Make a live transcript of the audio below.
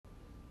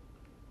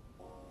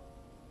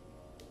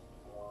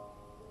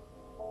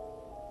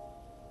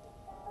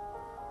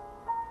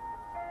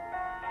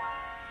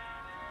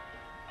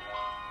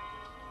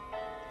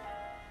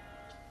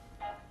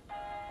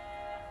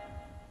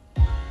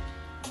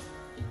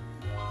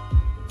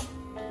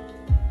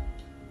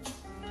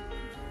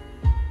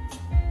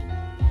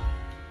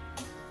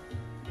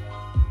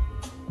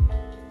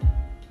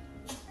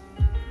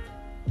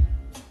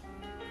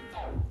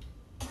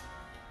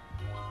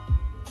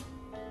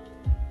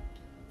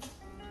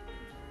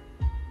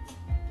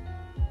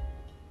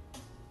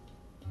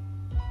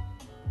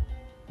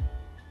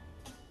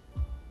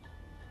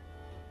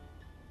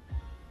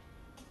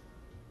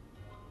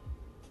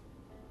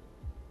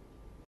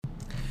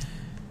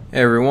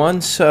Hey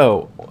everyone,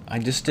 so I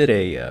just did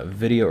a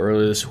video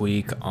earlier this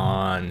week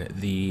on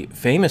the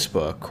famous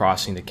book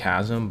Crossing the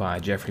Chasm by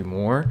Geoffrey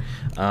Moore.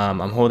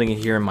 I'm holding it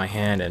here in my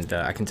hand, and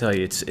I can tell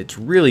you it's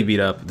really beat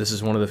up. This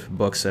is one of the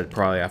books that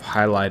probably I've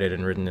highlighted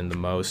and written in the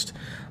most.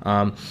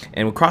 And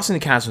what Crossing the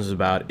Chasm is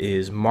about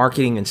is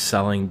marketing and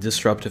selling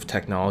disruptive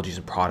technologies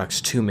and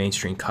products to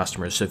mainstream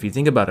customers. So if you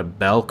think about a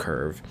bell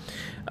curve,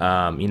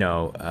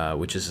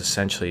 which is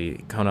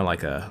essentially kind of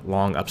like a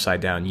long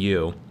upside down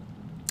U.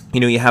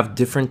 You have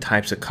different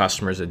types of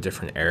customers at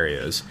different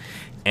areas.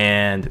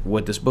 And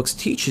what this book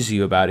teaches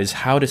you about is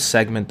how to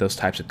segment those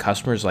types of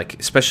customers, like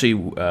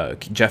especially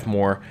Jeff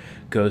Moore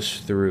goes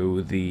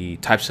through the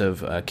types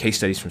of case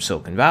studies from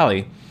Silicon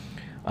Valley,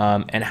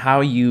 and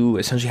how you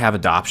essentially have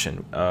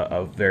adoption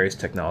of various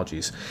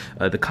technologies.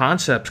 The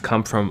concepts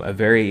come from a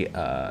very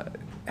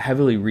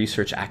heavily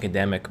researched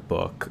academic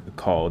book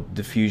called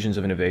Diffusions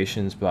of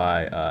Innovations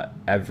by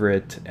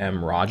Everett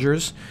M.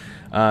 Rogers.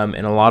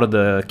 And a lot of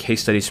the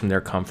case studies from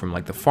there come from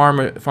like the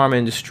pharma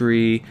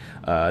industry,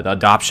 the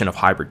adoption of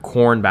hybrid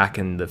corn back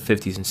in the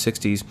 50s and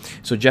 60s.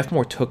 So Jeff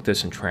Moore took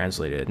this and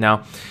translated it.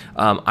 Now,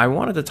 I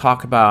wanted to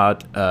talk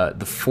about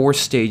the 4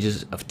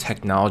 stages of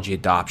technology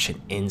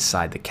adoption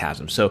inside the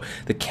chasm. So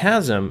the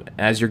chasm,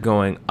 as you're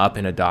going up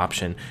in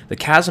adoption, the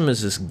chasm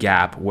is this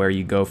gap where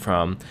you go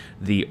from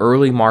the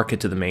early market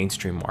to the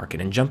mainstream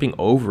market, and jumping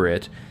over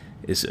it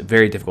is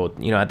very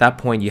difficult. At that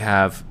point you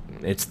have,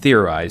 it's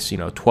theorized,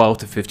 12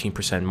 to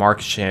 15%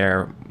 market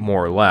share,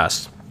 more or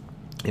less,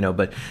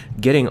 but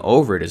getting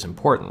over it is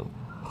important.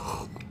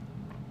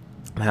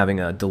 I'm having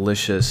a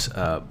delicious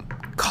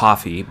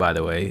coffee, by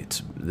the way.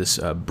 It's this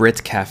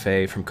Brit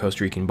Cafe from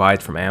Costa Rica. You can buy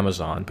it from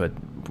Amazon, but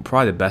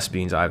probably the best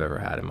beans I've ever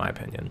had, in my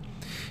opinion.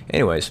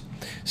 Anyways,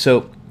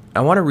 so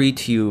I want to read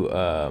to you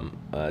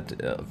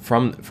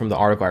from the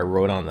article I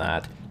wrote on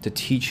that to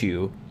teach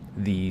you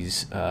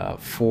these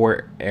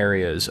 4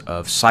 areas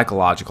of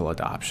psychological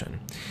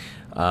adoption.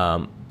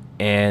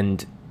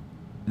 And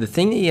the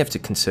thing that you have to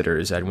consider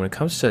is that when it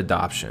comes to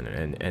adoption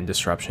and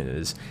disruption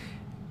is,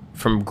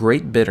 from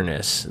great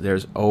bitterness,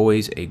 there's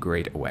always a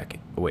great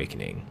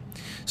awakening.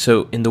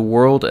 So in the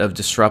world of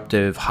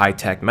disruptive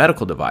high-tech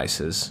medical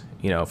devices,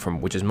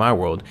 which is my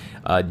world,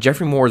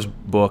 Geoffrey Moore's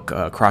book,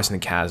 Crossing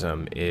the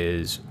Chasm,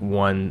 is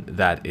one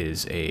that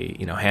is a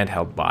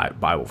handheld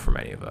Bible for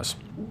many of us.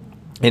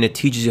 And it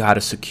teaches you how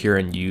to secure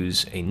and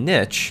use a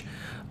niche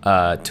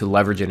to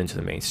leverage it into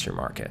the mainstream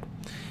market.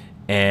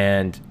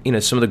 And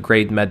some of the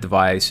great med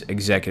device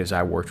executives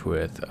I worked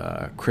with,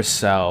 Chris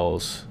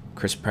Sells,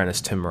 Chris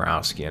Prentice, Tim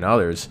Morawski, and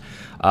others,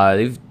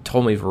 they've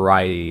told me a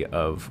variety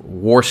of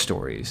war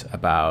stories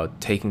about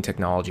taking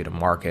technology to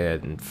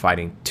market and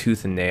fighting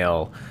tooth and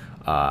nail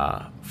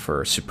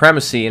for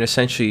supremacy and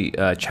essentially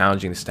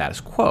challenging the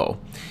status quo.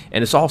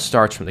 And this all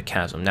starts from the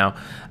chasm. Now,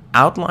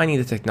 outlining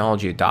the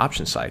technology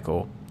adoption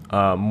cycle,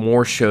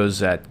 Moore shows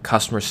that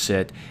customers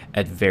sit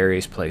at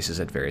various places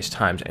at various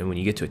times, and when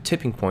you get to a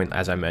tipping point,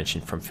 as I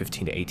mentioned, from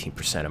 15 to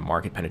 18% of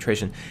market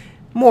penetration,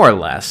 more or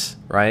less,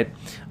 right?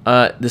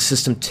 The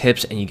system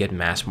tips and you get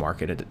mass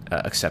market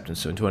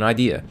acceptance into an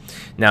idea.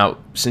 Now,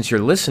 since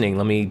you're listening,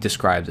 let me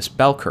describe this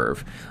bell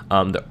curve.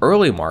 The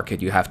early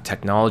market, you have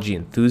technology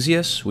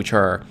enthusiasts, which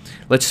are,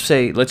 let's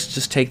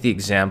just take the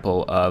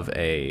example of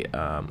the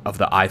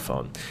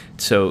iPhone.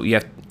 So you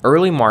have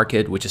early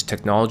market, which is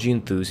technology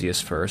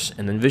enthusiasts first,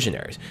 and then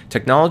visionaries.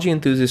 Technology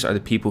enthusiasts are the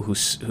people who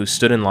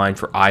stood in line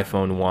for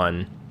iPhone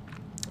 1,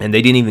 and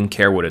they didn't even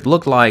care what it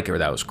looked like, or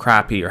that was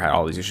crappy, or had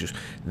all these issues.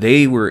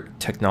 They were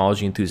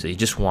technology enthusiasts. They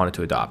just wanted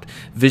to adopt.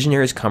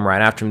 Visionaries come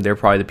right after them. They're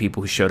probably the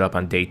people who showed up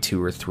on day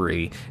 2 or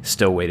 3,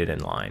 still waited in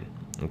line.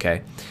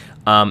 Okay,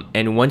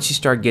 and once you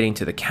start getting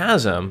to the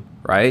chasm,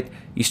 right,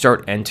 you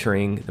start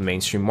entering the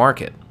mainstream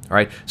market.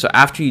 Right. So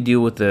after you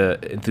deal with the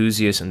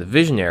enthusiasts and the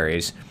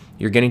visionaries,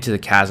 you're getting to the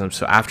chasm.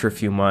 So after a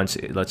few months,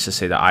 let's just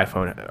say the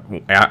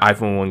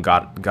iPhone 1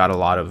 got a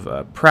lot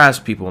of press.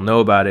 People know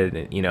about it,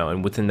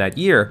 and within that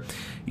year,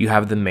 you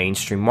have the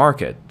mainstream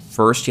market.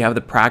 First, you have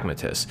the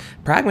pragmatists.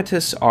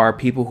 Pragmatists are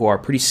people who are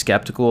pretty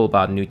skeptical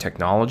about new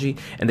technology,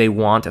 and they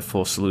want a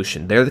full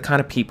solution. They're the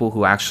kind of people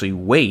who actually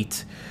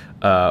wait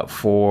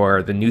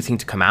for the new thing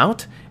to come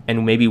out,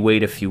 and maybe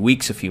wait a few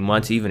weeks, a few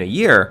months, even a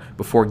year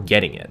before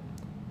getting it.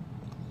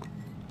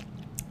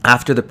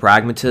 After the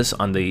pragmatists,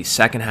 on the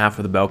second half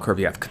of the bell curve,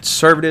 you have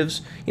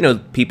conservatives.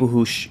 People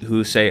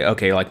who say,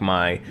 okay, like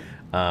my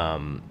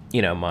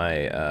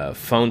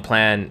phone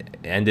plan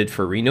ended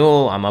for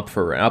renewal. I'm up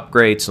for an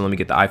upgrade, so let me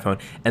get the iPhone.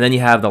 And then you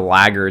have the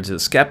laggards, the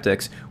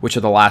skeptics, which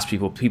are the last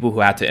people who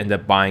had to end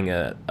up buying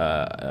a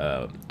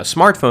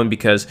smartphone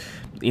because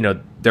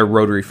their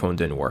rotary phone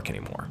didn't work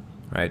anymore,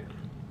 right?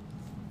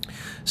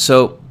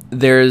 So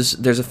there's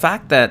a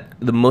fact that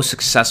the most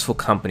successful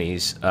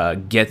companies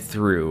get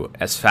through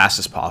as fast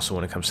as possible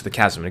when it comes to the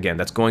chasm. And again,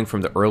 that's going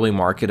from the early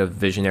market of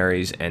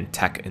visionaries and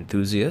tech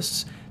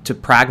enthusiasts to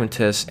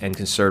pragmatists and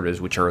conservatives,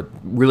 which are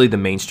really the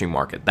mainstream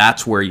market.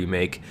 That's where you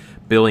make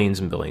billions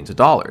and billions of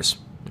dollars.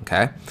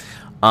 Okay,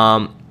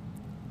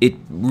 it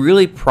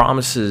really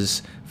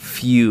promises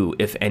few,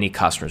 if any,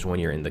 customers when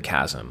you're in the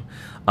chasm.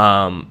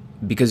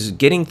 Because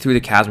getting through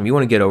the chasm, you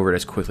want to get over it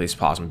as quickly as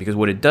possible, because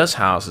what it does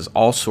house is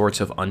all sorts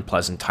of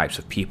unpleasant types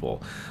of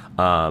people.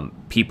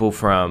 People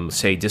from,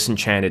 say,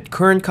 disenchanted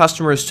current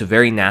customers to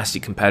very nasty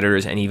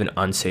competitors and even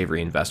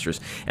unsavory investors.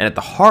 And at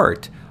the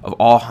heart of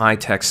all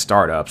high-tech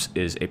startups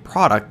is a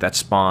product that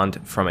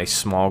spawned from a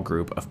small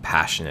group of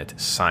passionate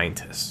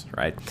scientists,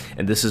 right?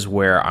 And this is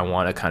where I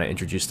want to kind of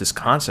introduce this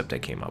concept I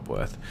came up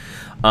with.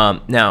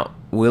 Now,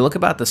 when we look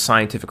about the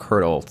scientific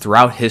hurdle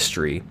throughout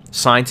history,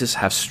 scientists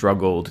have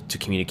struggled to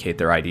communicate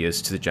their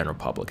ideas to the general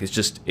public.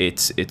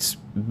 It's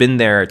been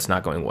there. It's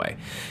not going away.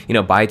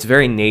 By its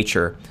very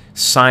nature,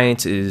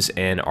 science is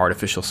an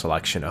artificial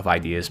selection of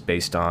ideas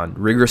based on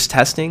rigorous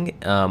testing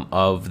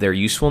of their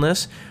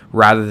usefulness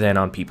rather than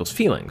on people's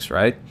feelings,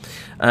 right?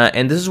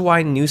 And this is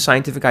why new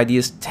scientific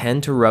ideas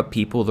tend to rub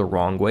people the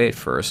wrong way at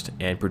first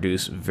and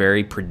produce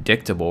very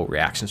predictable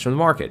reactions from the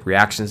market,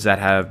 reactions that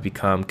have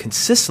become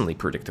consistently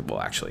predictable,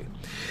 actually.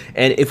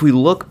 And if we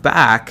look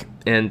back,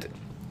 and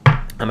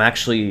I'm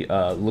actually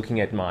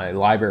looking at my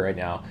library right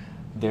now,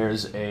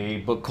 there's a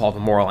book called The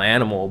Moral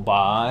Animal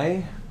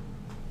by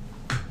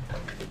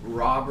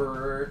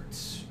Robert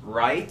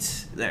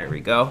Wright. There we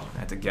go. I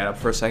had to get up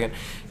for a second.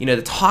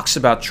 That talks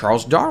about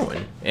Charles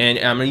Darwin. And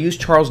I'm going to use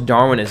Charles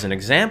Darwin as an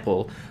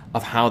example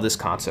of how this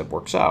concept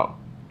works out.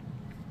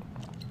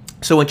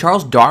 So when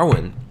Charles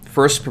Darwin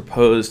first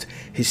proposed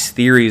his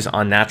theories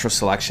on natural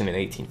selection in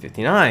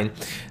 1859,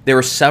 there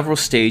were several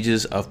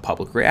stages of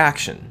public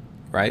reaction,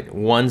 right?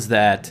 Ones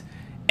that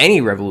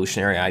any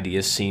revolutionary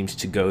idea seems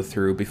to go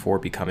through before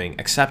becoming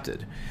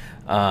accepted.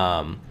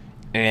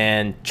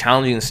 And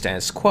challenging the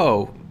status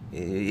quo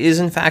is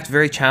in fact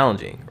very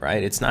challenging,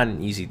 right? It's not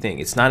an easy thing.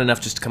 It's not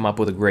enough just to come up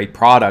with a great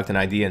product, an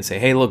idea, and say,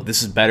 hey, look,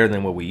 this is better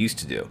than what we used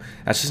to do.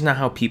 That's just not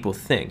how people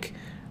think,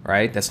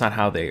 right? That's not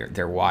how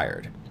they're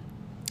wired.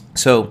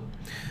 So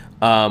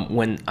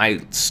when I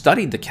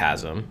studied the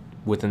chasm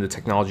within the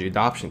technology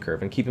adoption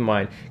curve, and keep in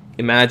mind,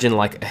 imagine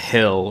like a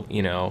hill,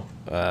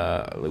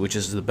 which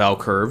is the bell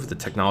curve, the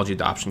technology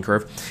adoption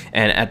curve.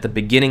 And at the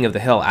beginning of the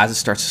hill, as it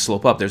starts to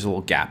slope up, there's a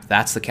little gap.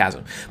 That's the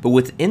chasm. But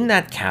within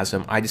that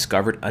chasm, I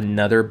discovered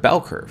another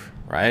bell curve,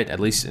 right? At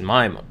least in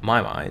my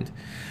mind.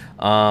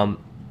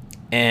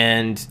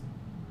 And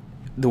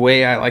the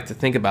way I like to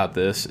think about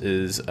this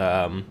is we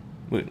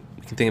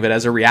can think of it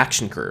as a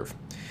reaction curve.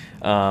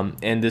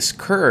 And this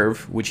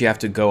curve, which you have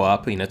to go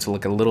up, to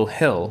like a little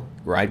hill,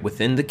 right,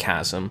 within the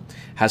chasm,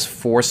 has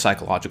 4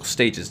 psychological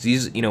stages.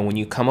 These, when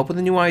you come up with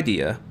a new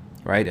idea,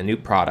 right, a new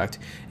product,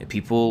 and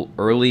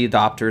early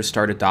adopters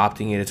start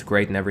adopting it, it's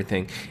great and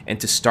everything, and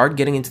to start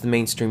getting into the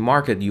mainstream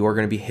market, you are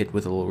going to be hit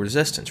with a little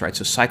resistance, right?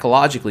 So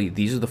psychologically,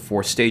 these are the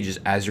 4 stages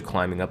as you're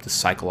climbing up the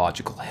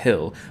psychological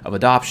hill of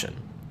adoption.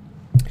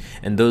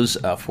 And those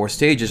 4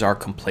 stages are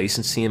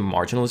complacency and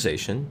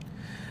marginalization,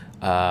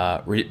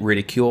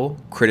 ridicule,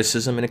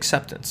 criticism, and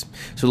acceptance.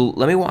 So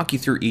let me walk you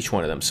through each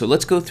one of them. So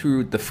let's go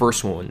through the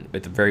first one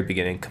at the very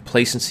beginning,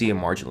 complacency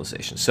and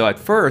marginalization. So at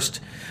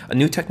first, a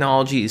new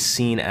technology is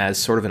seen as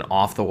sort of an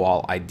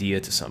off-the-wall idea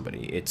to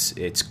somebody.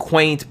 It's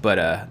quaint,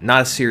 but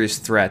not a serious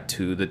threat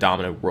to the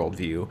dominant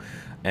worldview,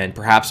 and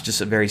perhaps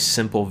just a very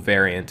simple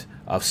variant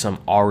of some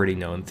already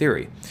known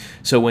theory.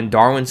 So when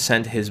Darwin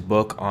sent his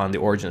book on the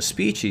origin of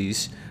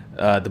species,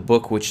 the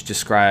book which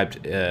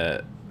described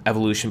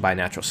evolution by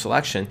natural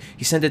selection,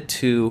 he sent it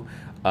to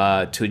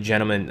a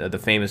gentleman, the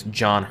famous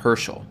John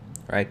Herschel,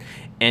 right?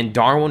 And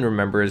Darwin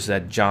remembers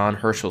that John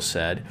Herschel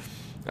said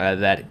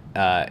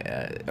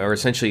or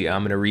essentially,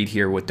 I'm going to read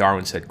here what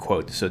Darwin said,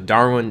 quote. So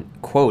Darwin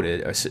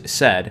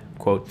said,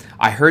 quote,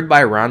 I heard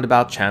by a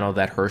roundabout channel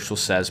that Herschel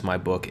says my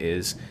book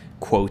is,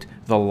 quote,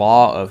 the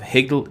law of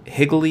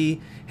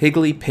Higgly-Piggly.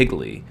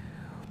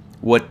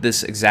 What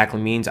this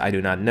exactly means, I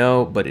do not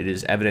know, but it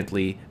is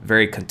evidently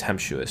very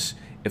contemptuous.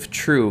 If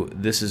true,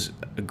 this is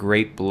a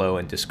great blow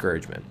and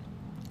discouragement.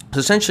 So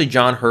essentially,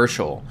 John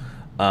Herschel,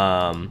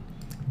 and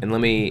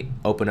let me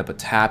open up a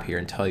tab here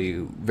and tell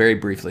you very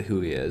briefly who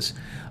he is.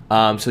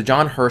 So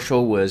John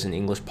Herschel was an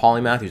English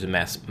polymath. He was a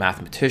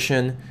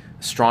mathematician,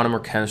 astronomer,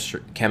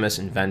 chemist,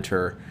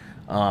 inventor,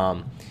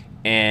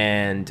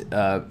 and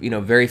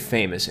very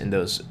famous in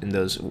those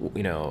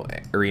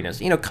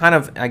arenas. Kind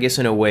of, I guess,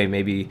 in a way,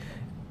 maybe,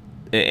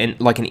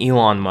 like an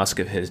Elon Musk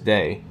of his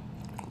day.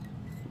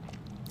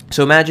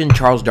 So imagine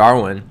Charles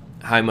Darwin,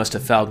 how he must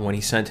have felt when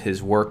he sent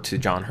his work to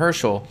John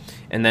Herschel,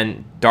 and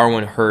then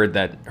Darwin heard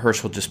that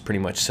Herschel just pretty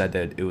much said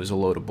that it was a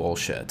load of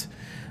bullshit.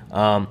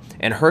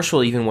 And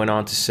Herschel even went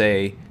on to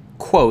say,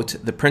 quote,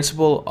 the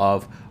principle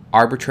of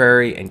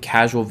arbitrary and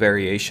casual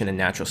variation in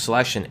natural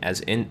selection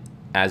as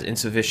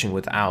insufficient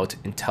without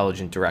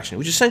intelligent direction,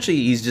 which essentially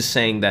he's just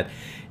saying that,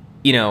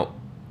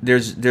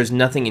 there's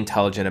nothing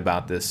intelligent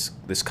about this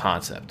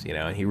concept,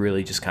 and he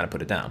really just kind of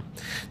put it down.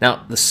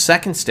 Now, the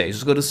second stage.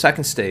 Let's go to the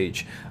second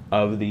stage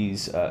of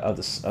this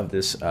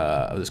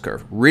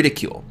curve.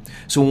 Ridicule.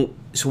 So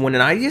when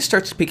an idea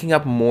starts picking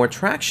up more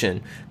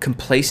traction,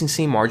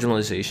 complacency,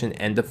 marginalization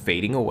end up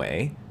fading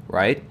away,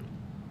 right?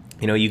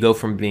 You go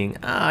from being,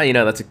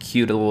 that's a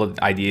cute little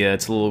idea,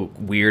 it's a little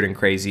weird and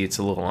crazy, it's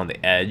a little on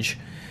the edge,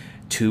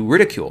 to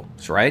ridicule,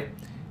 right?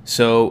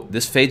 So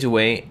this fades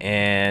away,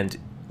 and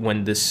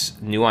when this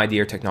new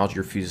idea or technology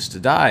refuses to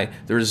die,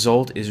 the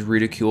result is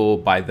ridicule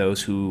by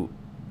those who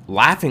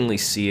laughingly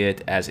see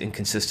it as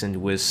inconsistent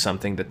with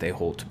something that they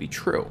hold to be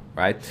true,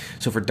 right?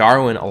 So for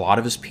Darwin, a lot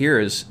of his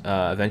peers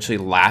eventually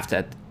laughed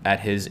at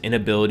his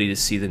inability to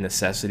see the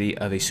necessity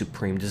of a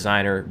supreme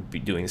designer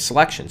doing the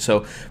selection.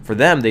 So for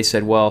them, they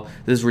said, well,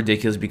 this is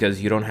ridiculous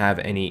because you don't have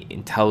any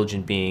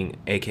intelligent being,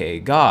 aka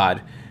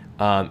God,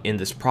 in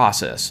this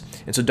process.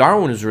 And so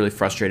Darwin was really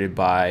frustrated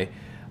by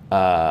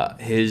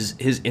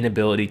his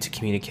inability to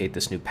communicate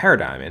this new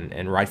paradigm,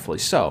 and rightfully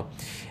so.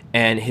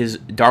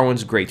 And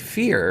Darwin's great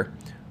fear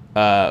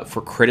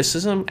for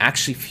criticism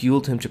actually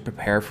fueled him to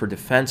prepare for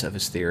defense of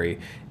his theory,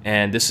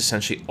 and this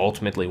essentially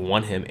ultimately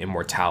won him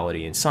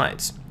immortality in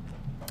science.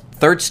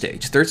 Third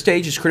stage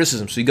is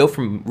criticism. So you go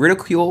from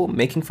ridicule,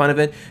 making fun of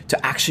it,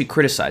 to actually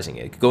criticizing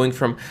it, going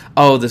from,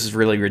 oh, this is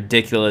really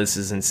ridiculous,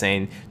 this is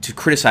insane, to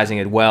criticizing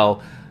it.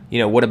 Well,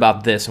 what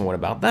about this and what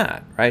about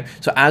that, right?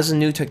 So as the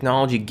new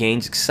technology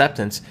gains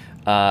acceptance,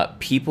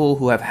 people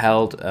who have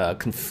held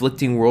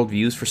conflicting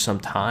worldviews for some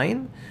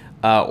time,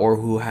 or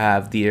who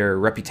have their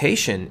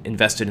reputation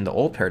invested in the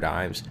old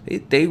paradigms,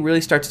 they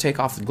really start to take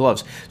off the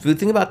gloves. So if you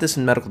think about this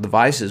in medical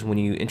devices, when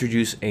you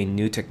introduce a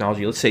new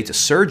technology, let's say to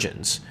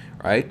surgeons,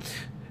 right?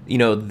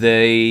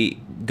 They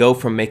go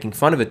from making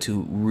fun of it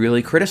to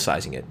really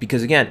criticizing it,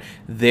 because again,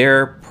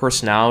 their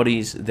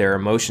personalities, their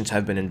emotions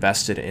have been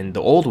invested in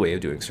the old way of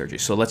doing surgery.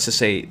 So let's just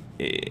say,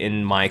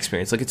 in my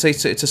experience, let's say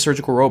it's a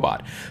surgical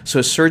robot. So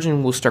a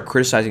surgeon will start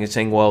criticizing it,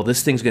 saying, well,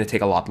 this thing's going to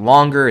take a lot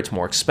longer, it's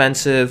more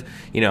expensive,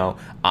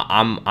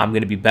 I'm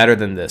going to be better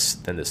than this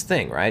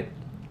thing, right?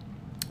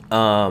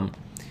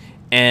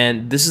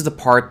 And this is the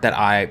part that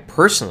I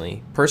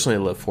personally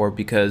live for,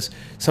 because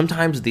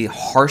sometimes the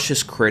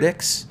harshest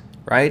critics,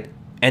 right,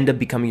 end up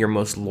becoming your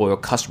most loyal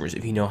customers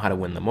if you know how to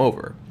win them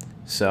over.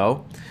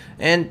 So,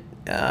 and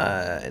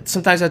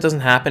sometimes that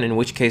doesn't happen, in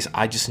which case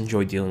I just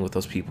enjoy dealing with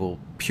those people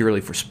purely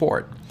for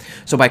sport.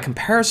 So by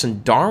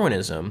comparison,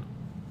 Darwinism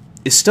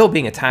is still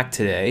being attacked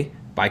today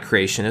by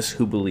creationists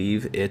who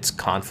believe it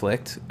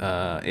conflicts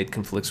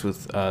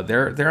with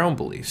their own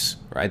beliefs,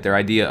 right? Their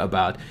idea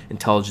about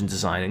intelligent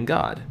design and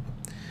God.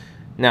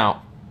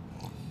 Now,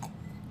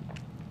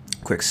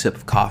 quick sip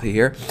of coffee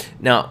here.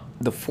 Now,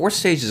 the fourth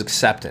stage is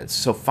acceptance.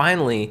 So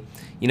finally,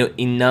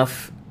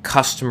 enough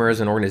customers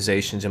and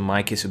organizations, in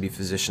my case it would be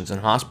physicians and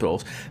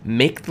hospitals,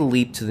 make the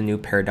leap to the new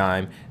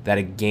paradigm that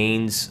it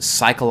gains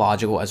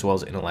psychological as well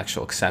as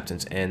intellectual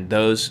acceptance. And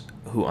those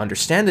who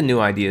understand the new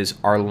ideas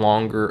are no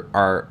longer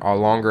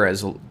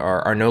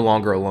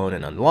alone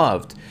and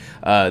unloved.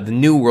 The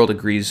new world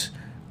agrees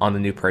on the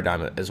new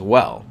paradigm as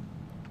well.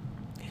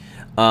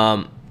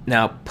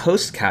 Now,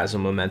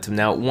 post-chasm momentum.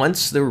 Now,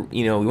 once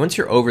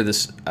you're over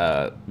this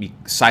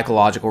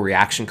psychological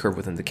reaction curve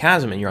within the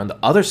chasm, and you're on the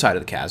other side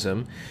of the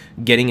chasm,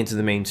 getting into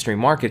the mainstream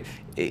market,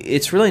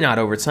 it's really not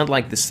over. It's not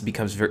like this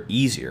becomes very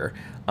easier.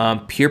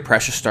 Peer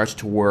pressure starts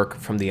to work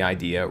from the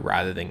idea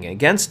rather than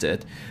against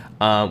it,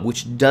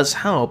 which does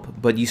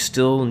help, but you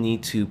still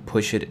need to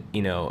push it,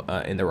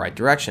 in the right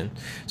direction.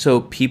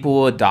 So people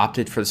will adopt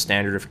it for the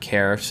standard of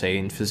care, say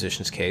in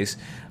physician's case,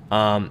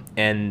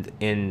 and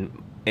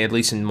at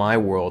least in my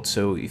world.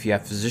 So if you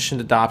have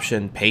physician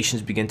adoption,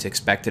 patients begin to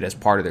expect it as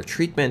part of their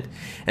treatment,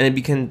 and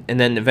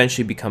then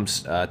eventually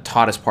becomes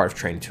taught as part of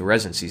training to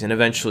residencies, and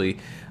eventually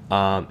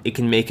it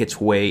can make its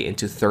way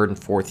into third and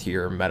fourth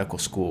year medical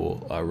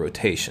school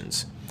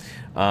rotations.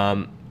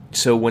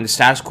 So when the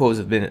status quo has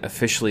been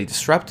officially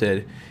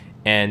disrupted,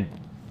 and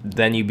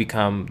then you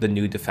become the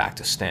new de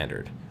facto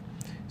standard.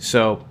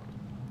 So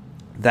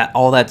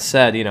all that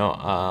said,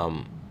 I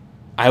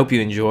hope you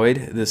enjoyed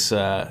this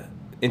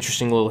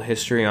interesting little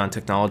history on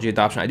technology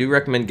adoption. I do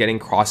recommend getting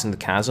Crossing the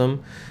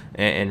Chasm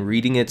and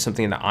reading it,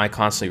 something that I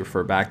constantly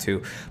refer back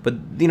to.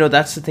 But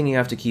that's the thing you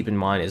have to keep in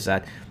mind, is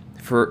that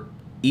for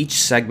each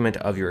segment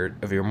of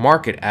your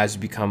market, as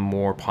you become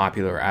more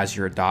popular, as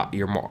your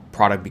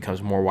product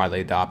becomes more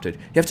widely adopted,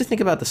 you have to think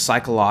about the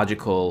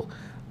psychological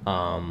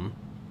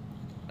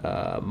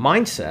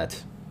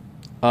mindset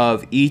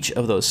of each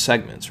of those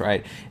segments,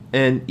 right?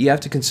 And you have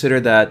to consider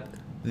that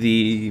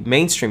the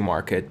mainstream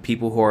market,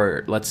 people who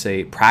are, let's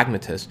say,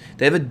 pragmatists,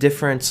 they have a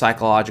different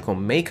psychological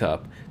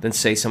makeup than,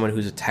 say, someone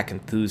who's a tech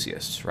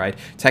enthusiast, right?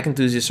 Tech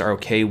enthusiasts are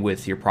okay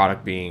with your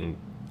product being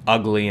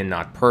ugly and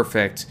not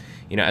perfect,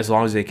 as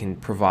long as they can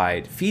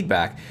provide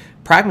feedback.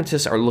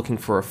 Pragmatists are looking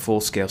for a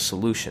full-scale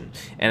solution.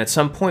 And at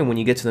some point, when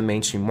you get to the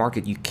mainstream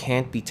market, you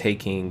can't be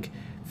taking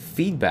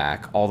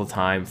feedback all the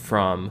time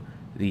from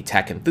the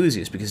tech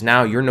enthusiasts, because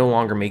now you're no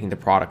longer making the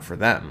product for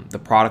them. The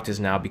product has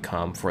now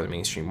become for the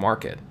mainstream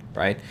market,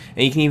 right?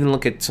 And you can even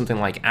look at something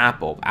like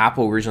Apple.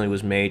 Apple originally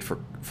was made for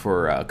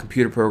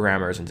computer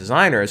programmers and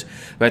designers,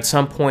 but at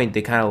some point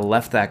they kind of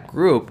left that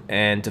group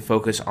and to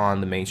focus on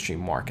the mainstream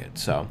market.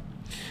 So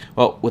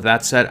Well, with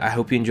that said, I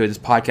hope you enjoyed this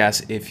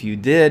podcast. If you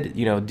did,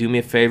 do me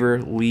a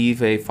favor,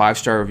 leave a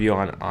 5-star review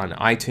on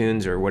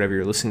iTunes or whatever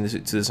you're listening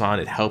to this on.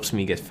 It helps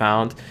me get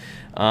found.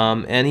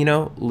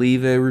 And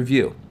leave a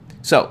review.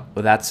 So,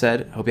 with that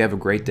said, hope you have a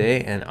great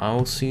day, and I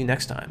will see you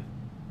next time.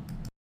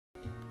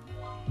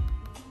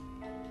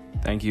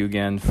 Thank you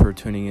again for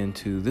tuning in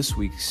to this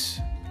week's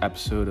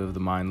episode of The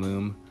Mind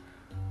Loom.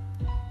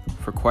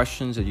 For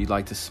questions that you'd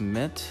like to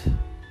submit,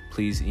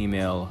 please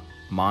email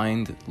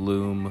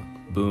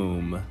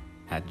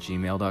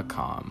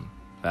mindloomboom@gmail.com.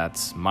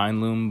 That's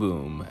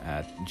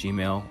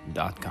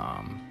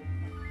mindloomboom@gmail.com.